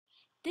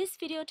This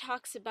video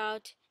talks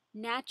about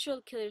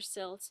natural killer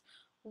cells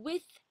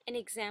with an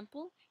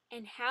example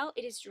and how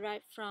it is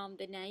derived from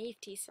the naive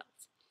T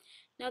cells.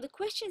 Now the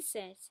question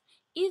says,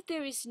 if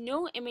there is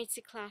no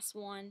MHC class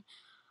 1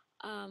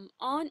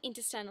 on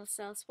intestinal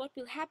cells, what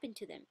will happen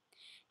to them?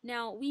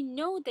 Now we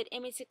know that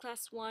MHC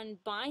class 1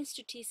 binds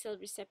to T cell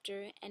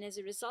receptor, and as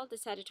a result the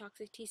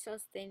cytotoxic T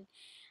cells then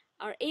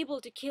are able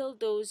to kill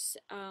those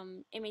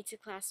MHC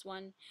class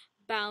 1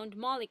 bound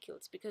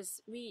molecules,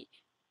 because we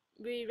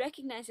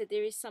recognize that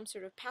there is some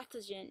sort of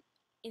pathogen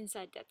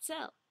inside that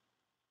cell.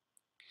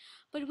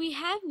 But we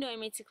have no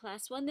MHC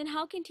class 1, then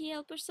how can T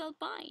helper cell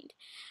bind?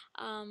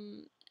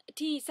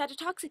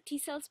 Cytotoxic T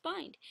cells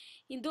bind.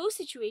 In those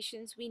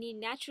situations, we need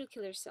natural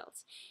killer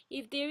cells.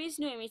 If there is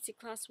no MHC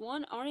class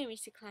 1 or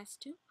MHC class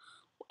 2,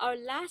 our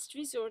last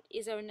resort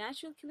is our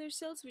natural killer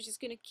cells, which is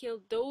going to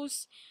kill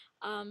those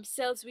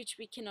cells which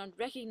we cannot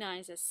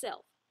recognize as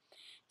self.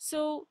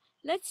 So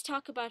let's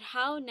talk about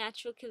how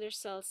natural killer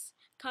cells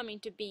come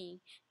into being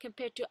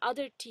compared to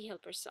other T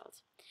helper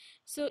cells.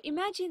 So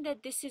imagine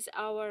that this is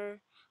our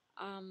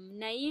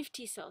naive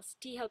T cells,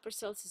 T helper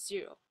cells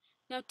 0.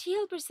 Now T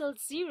helper cell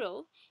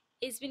 0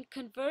 is been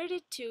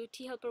converted to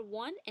T helper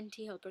 1 and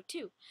T helper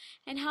 2.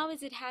 And how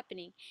is it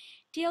happening?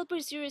 T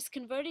helper 0 is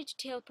converted to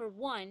T helper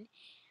 1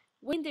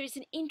 when there is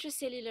an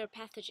intracellular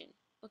pathogen.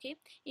 Okay,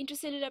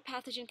 intracellular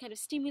pathogen kind of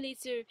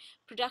stimulates the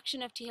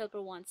production of T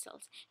helper 1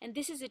 cells, and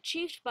this is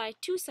achieved by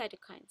two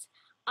cytokines,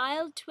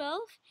 IL-12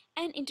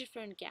 and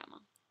interferon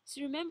gamma.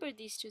 So remember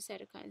these two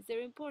cytokines,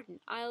 they're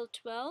important,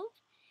 IL-12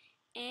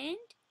 and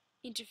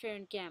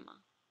interferon gamma.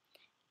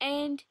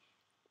 And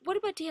what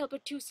about T helper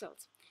 2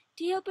 cells?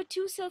 T helper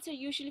 2 cells are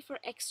usually for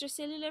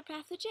extracellular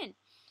pathogen,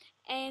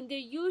 and they're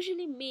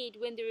usually made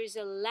when there is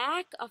a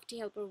lack of T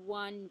helper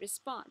 1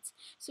 response.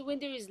 So when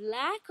there is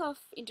lack of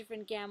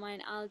interferon gamma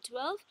and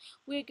IL-12,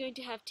 we're going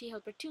to have T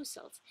helper 2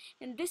 cells,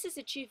 and this is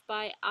achieved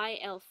by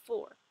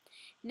IL-4.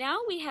 Now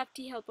we have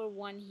T helper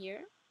 1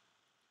 here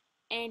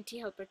and T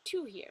helper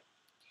 2 here.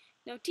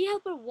 Now T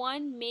helper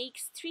 1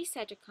 makes three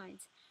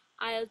cytokines,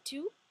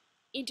 IL-2,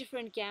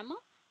 interferon gamma,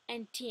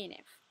 and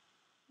TNF.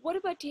 What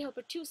about T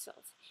helper 2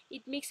 cells?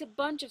 It makes a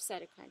bunch of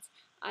cytokines,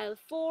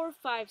 IL-4,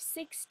 5,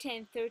 6,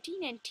 10,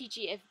 13, and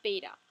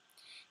TGF-beta.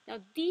 Now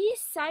these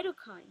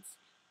cytokines,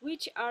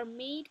 which are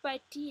made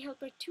by T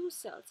helper 2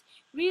 cells,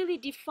 really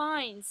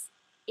defines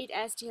it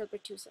as T helper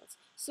 2 cells.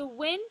 So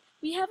when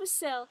we have a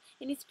cell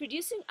and it's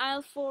producing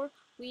IL-4,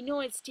 we know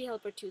it's T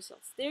helper 2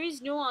 cells. There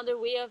is no other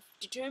way of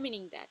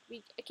determining that.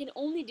 We can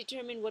only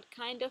determine what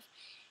kind of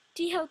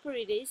T helper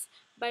it is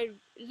by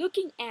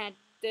looking at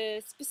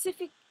the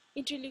specific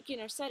interleukin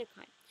or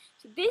cytokine.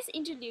 So these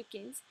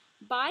interleukins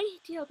by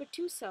T helper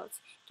 2 cells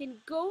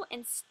can go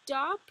and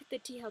stop the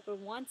T helper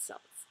 1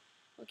 cells.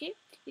 Okay,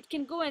 it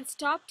can go and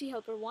stop T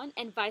helper 1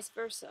 and vice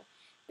versa.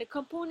 The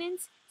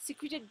components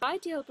secreted by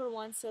T helper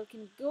 1 cell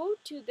can go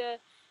to the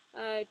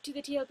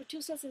T helper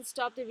 2 cells and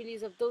stop the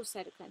release of those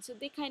cytokines. So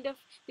they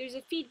there's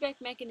a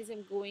feedback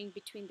mechanism going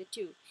between the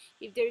two.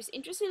 If there is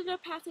intracellular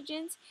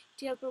pathogens,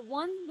 T helper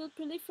 1 will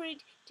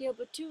proliferate, T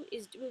helper 2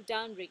 will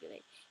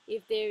downregulate.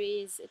 If there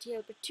is a T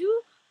helper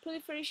 2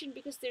 proliferation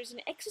because there's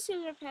an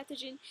extracellular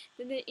pathogen,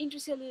 then the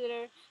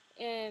intracellular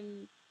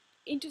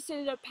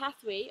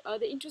pathway, or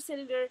the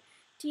intracellular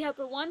T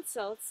helper 1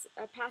 cells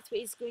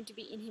pathway, is going to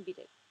be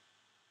inhibited.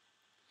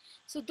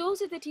 So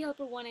those are the T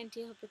helper 1 and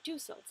T helper 2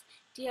 cells.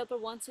 T helper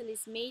 1 cell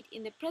is made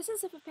in the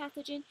presence of a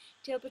pathogen.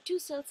 T helper 2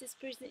 cells is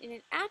present in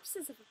an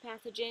absence of a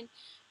pathogen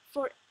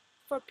for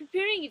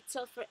preparing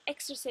itself for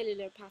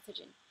extracellular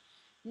pathogen.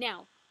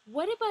 Now,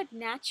 what about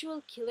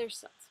natural killer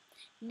cells?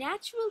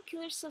 Natural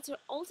killer cells are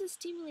also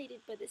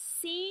stimulated by the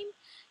same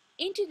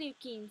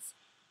interleukins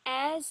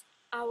as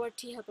our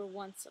T helper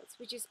 1 cells,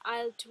 which is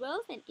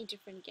IL-12 and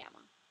interferon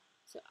gamma.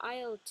 So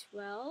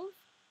IL-12,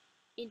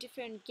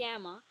 interferon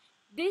gamma,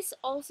 this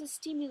also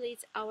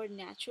stimulates our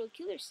natural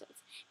killer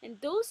cells, and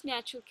those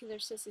natural killer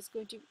cells is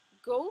going to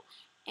go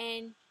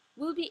and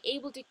will be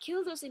able to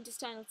kill those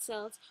intestinal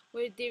cells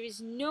where there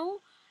is no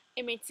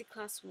MHC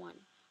class 1,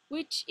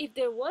 which if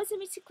there was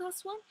MHC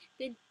class 1,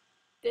 then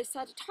the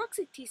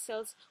cytotoxic T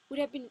cells would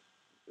have been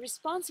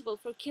responsible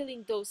for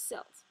killing those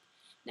cells.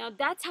 Now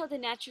that's how the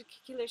natural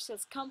killer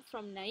cells come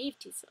from naive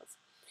T cells.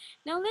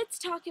 Now let's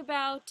talk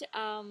about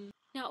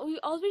now we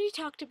already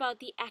talked about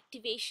the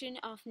activation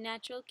of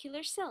natural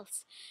killer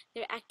cells.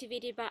 They're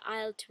activated by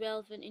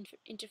IL-12 and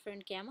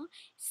interferon gamma.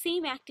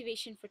 Same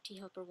activation for T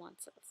helper 1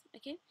 cells.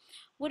 Okay.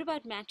 What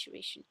about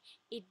maturation?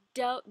 It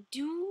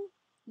do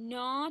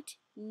not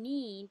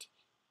need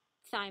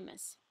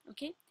thymus.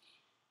 Okay.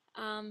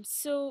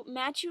 So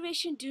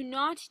maturation do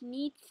not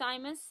need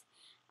thymus,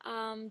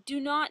 do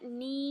not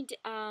need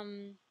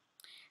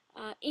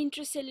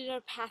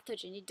intracellular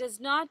pathogen. It does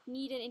not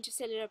need an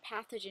intracellular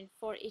pathogen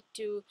for it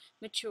to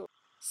mature.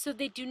 So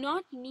they do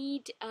not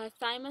need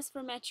thymus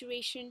for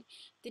maturation.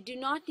 They do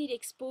not need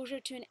exposure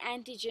to an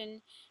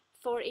antigen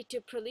for it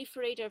to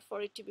proliferate or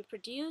for it to be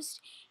produced,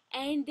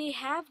 and they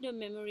have no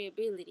memory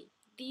ability.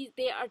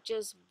 They are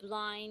just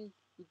blind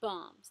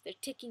bombs. They're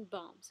ticking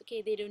bombs.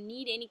 Okay, they don't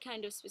need any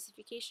kind of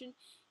specification.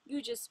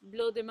 You just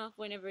blow them up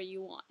whenever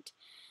you want.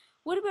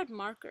 What about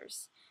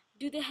markers?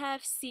 Do they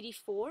have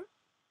CD4?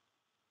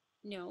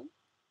 No.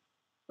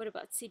 What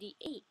about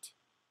CD8?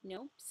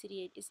 No,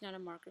 CD8 is not a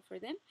marker for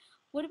them.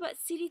 What about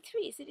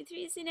CD3?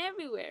 CD3 is in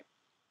everywhere.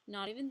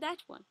 Not even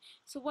that one.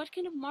 So what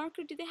kind of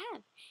marker do they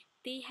have?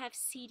 They have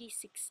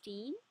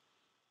CD16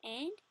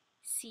 and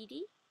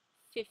CD56.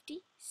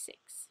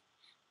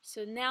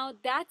 So now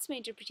that's my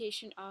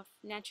interpretation of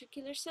natural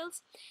killer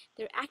cells.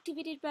 They're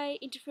activated by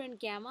interferon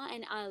gamma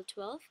and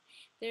IL-12.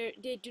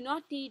 They do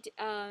not need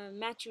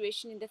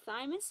maturation in the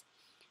thymus.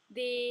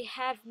 They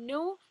have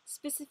no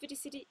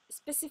specificity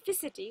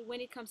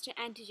when it comes to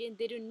antigen.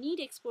 They don't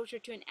need exposure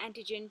to an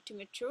antigen to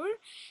mature.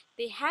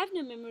 They have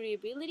no memory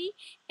ability,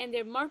 and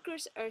their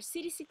markers are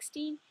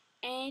CD16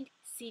 and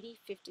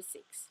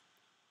CD56.